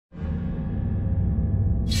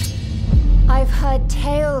I've heard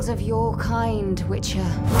tales of your kind, Witcher.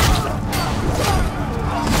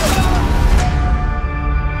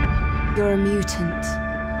 You're a mutant.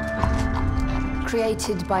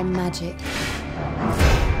 Created by magic.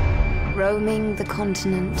 Roaming the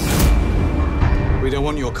continent. We don't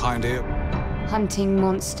want your kind here. Hunting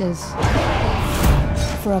monsters.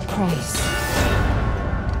 For a price.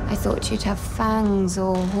 I thought you'd have fangs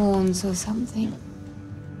or horns or something.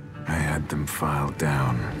 I had them filed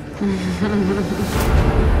down.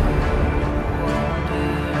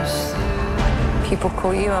 People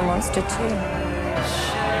call you a monster too.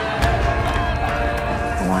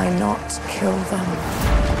 Why not kill them?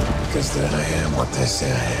 Because then I am what they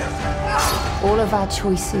say I am. All of our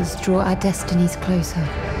choices draw our destinies closer.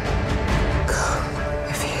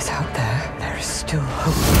 If he is out there, there is still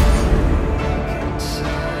hope.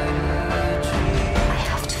 I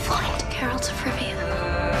have to find Geralt of Rivia.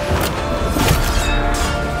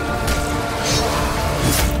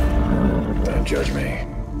 Don't judge me.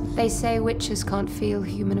 They say witches can't feel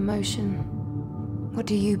human emotion. What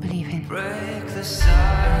do you believe in? Evil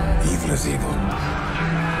is evil.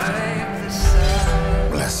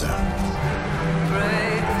 Lesser.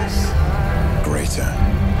 Greater.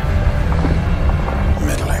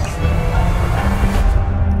 Middling.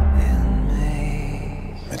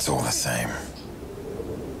 It's all the same.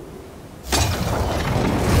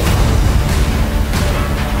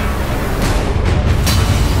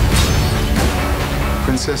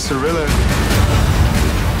 Princess Cirilla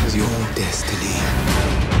is your destiny.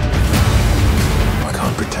 I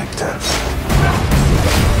can't protect her.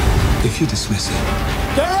 If you dismiss it,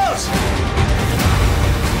 Geralt!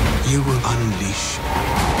 you will unleash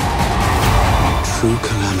true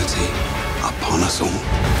calamity upon us all.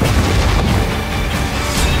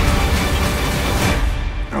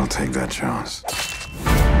 I'll take that chance.